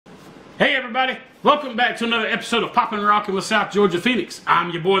Hey everybody, welcome back to another episode of Poppin' Rockin' with SouthGAPhoenix. I'm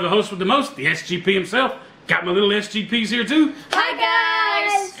your boy, the host with the most, the SGP himself. Got my little SGPs here too.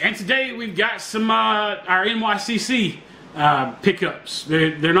 Hi guys! And today we've got some our NYCC pickups.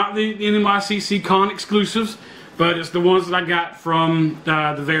 They're not the NYCC con exclusives, but it's the ones that I got from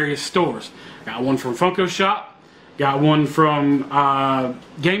the various stores. Got one from Funko Shop, got one from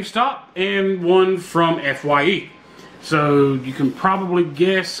GameStop, and one from FYE. So you can probably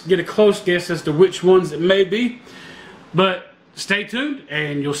get a close guess as to which ones it may be. But stay tuned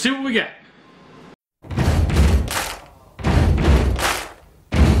and you'll see what we got.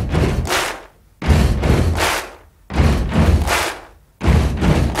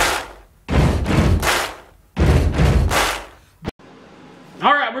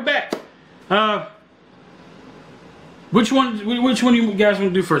 Alright, we're back. Which one you guys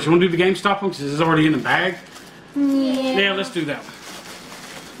want to do first? You want to do the GameStop one because it's already in the bag? Yeah, let's do that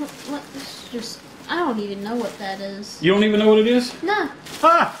one. I don't even know what that is. You don't even know what it is? No.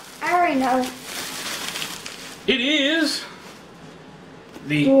 Ah! I already know. It is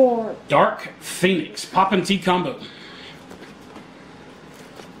the Dark Phoenix Pop and Tea combo.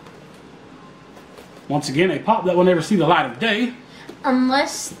 Once again, a pop that will never see the light of day.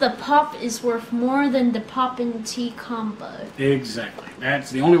 Unless the pop is worth more than the pop and tea combo. Exactly.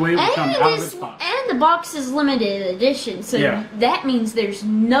 That's the only way it will come out of this pop. And the box is limited edition, so yeah, that means there's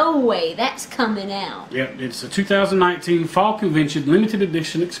no way that's coming out. Yep, it's a 2019 Fall Convention limited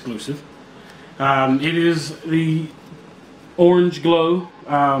edition exclusive. It is the orange glow.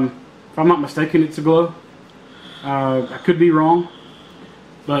 If I'm not mistaken, it's a glow. I could be wrong,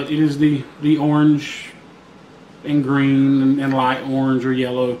 but it is the orange and green and light orange or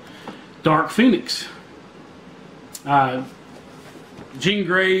yellow Dark Phoenix. Jean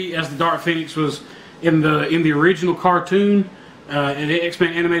Grey as the Dark Phoenix was in the original cartoon, in the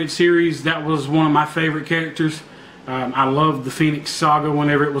X-Men animated series. That was one of my favorite characters. I loved the Phoenix Saga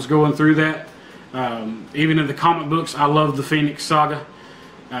whenever it was going through that. Even in the comic books, I loved the Phoenix Saga.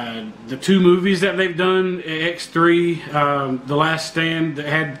 The two movies that they've done, X3, The Last Stand, that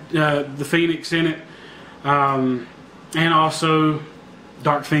had the Phoenix in it, and also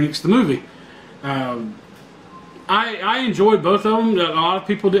Dark Phoenix the movie. I enjoyed both of them. A lot of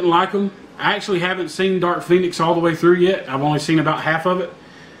people didn't like them. I actually haven't seen Dark Phoenix all the way through yet. I've only seen about half of it.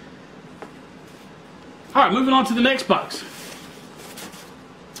 Alright, moving on to the next box.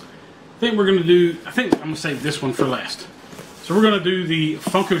 I think I'm going to save this one for last. So we're going to do the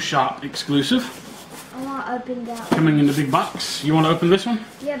Funko Shop exclusive. I want to open that one. Coming in the big box. You want to open this one?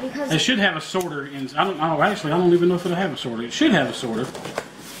 Yeah, because it should have a sorter in. I don't even know if it'll have a sorter. It should have a sorter.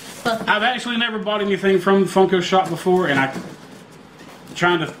 I've actually never bought anything from the Funko Shop before, and I'm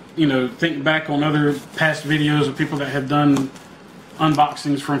trying to, think back on other past videos of people that have done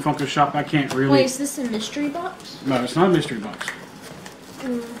unboxings from Funko Shop. I can't really. Wait, is this a mystery box? No, it's not a mystery box.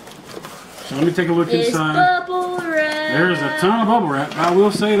 So let me take a look inside. Bubble wrap. There is a ton of bubble wrap. I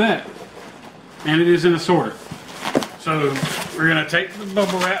will say that. And it is in a sorter. So we're gonna take the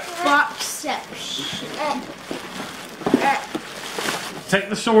bubble wrap. Box section. Take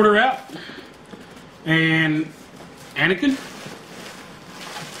the sorter out. And Anakin,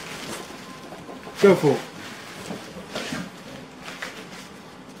 go for it.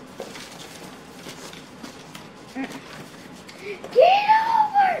 Get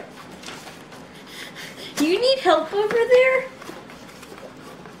over! Do you need help over there?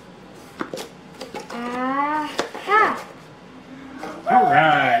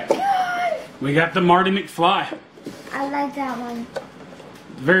 Alright. We got the Marty McFly. I like that one.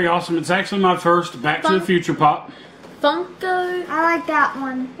 Very awesome. It's actually my first Back to the Future pop. Funko. I like that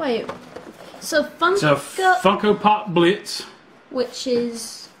one. Wait. So Funko. It's a Funko Pop Blitz. Which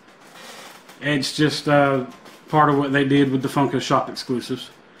is. It's just part of what they did with the Funko Shop exclusives.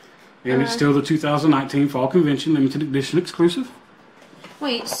 And it's still the 2019 Fall Convention limited edition exclusive.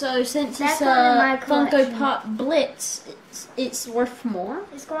 Wait, so since it's a Funko Pop Blitz, it's worth more?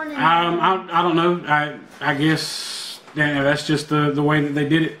 It's going in. I don't know. I guess that's just the way that they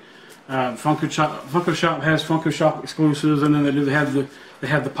did it. Funko Shop has Funko Shop exclusives, and then they have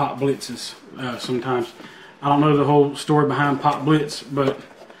the Pop Blitzes sometimes. I don't know the whole story behind Pop Blitz, but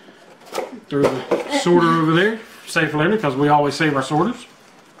there's a sorter over there. Save for later because we always save our sorters.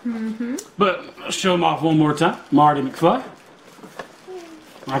 But let's show them off one more time. Marty McFly.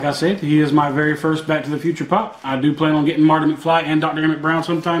 Like I said, he is my very first Back to the Future pop. I do plan on getting Marty McFly and Dr. Emmett Brown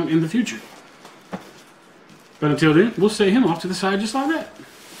sometime in the future. But until then, we'll set him off to the side just like that.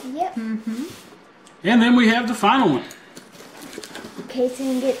 Yep. And then we have the final one.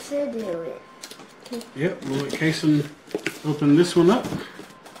 Kason gets to do it. Yep, we'll let Kason open this one up.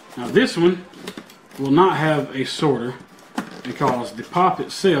 Now this one will not have a sorter because the pop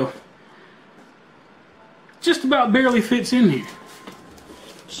itself just about barely fits in here.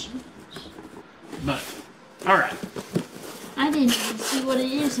 But, alright. I didn't even see what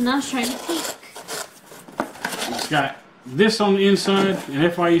it is and I was trying to think. It's got this on the inside,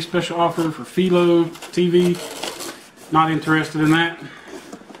 an FYE special offer for Philo TV. Not interested in that.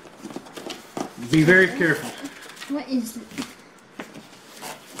 Be very careful. What is it?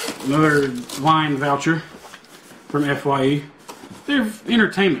 Another wine voucher from FYE. They're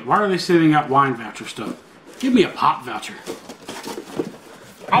entertainment. Why are they sending out wine voucher stuff? Give me a pop voucher.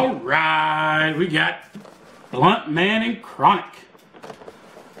 Alright, we got Blunt Man and Chronic.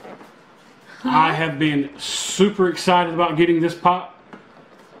 I have been super excited about getting this pop.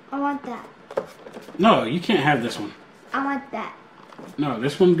 I want that. No, you can't have this one. I want that. No,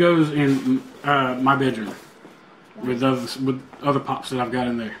 this one goes in my bedroom with other pops that I've got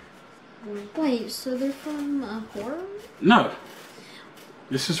in there. Wait, so they're from horror? No.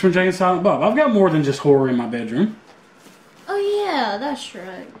 This is from Jay and Silent Bob. I've got more than just horror in my bedroom. Oh yeah, that's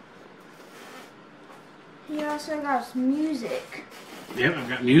right. You also got some music. Yep, I've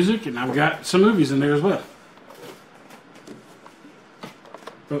got music and I've got some movies in there as well.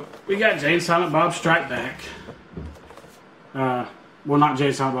 But we got Jay and Silent Bob Strike Back. Well, not Jay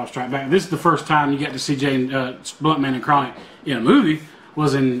and Silent Bob Strike Back. This is the first time you get to see Jay and Blunt Man and Chronic in a movie.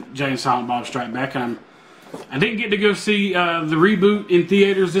 Was in Jay and Silent Bob Strike Back. I didn't get to go see the reboot in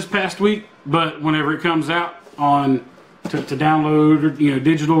theaters this past week, but whenever it comes out on to download or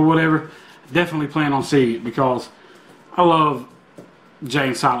digital or whatever, definitely plan on seeing it because I love Jay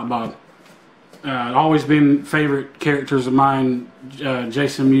and Silent Bob. Always been favorite characters of mine,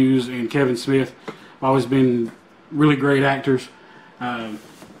 Jason Mewes and Kevin Smith. Always been really great actors. I'm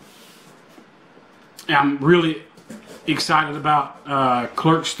really excited about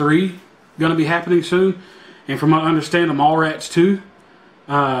Clerks 3 going to be happening soon, and from what I understand, Mallrats 2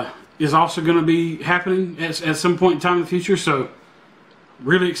 is also going to be happening at some point in time in the future. So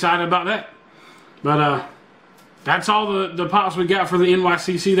really excited about that. But that's all the pops we got for the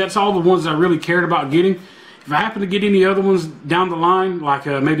NYCC. That's all the ones I really cared about getting. If I happen to get any other ones down the line, like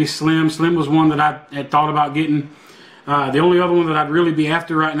maybe Slim was one that I had thought about getting. The only other one that I'd really be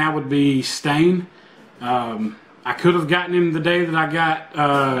after right now would be Stain. I could have gotten him the day that I got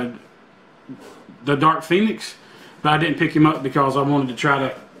the Dark Phoenix, but I didn't pick him up because I wanted to try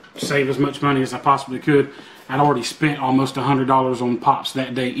to save as much money as I possibly could. I'd already spent almost $100 on pops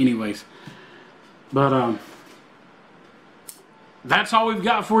that day anyways. But that's all we've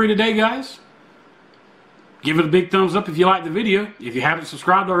got for you today, guys. Give it a big thumbs up if you like the video. If you haven't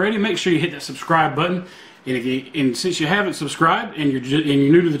subscribed already, make sure you hit that subscribe button. And since you haven't subscribed and you're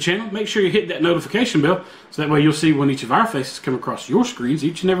new to the channel, make sure you hit that notification bell so that way you'll see when each of our faces come across your screens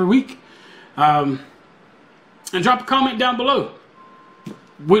each and every week. And drop a comment down below.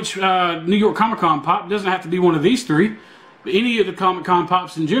 Which New York Comic Con pop, doesn't have to be one of these three, but any of the Comic Con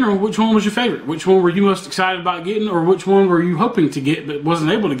pops in general, which one was your favorite? Which one were you most excited about getting, or which one were you hoping to get but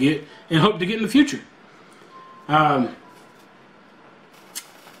wasn't able to get and hope to get in the future? Other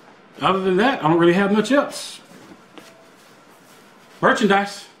than that, I don't really have much else.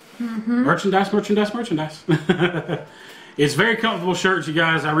 Merchandise. Merchandise. It's very comfortable shirts, you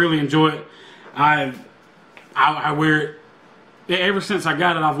guys. I really enjoy it. I wear it. Ever since I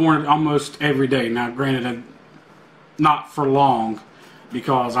got it, I've worn it almost every day. Now, granted, not for long,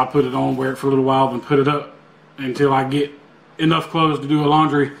 because I put it on, wear it for a little while, then put it up until I get enough clothes to do a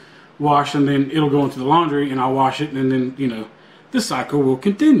laundry wash, and then it'll go into the laundry, and I'll wash it, and then, the cycle will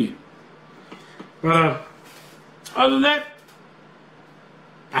continue. But other than that,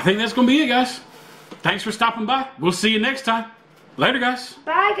 I think that's going to be it, guys. Thanks for stopping by. We'll see you next time. Later, guys.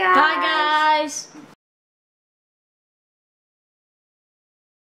 Bye, guys. Bye, guys.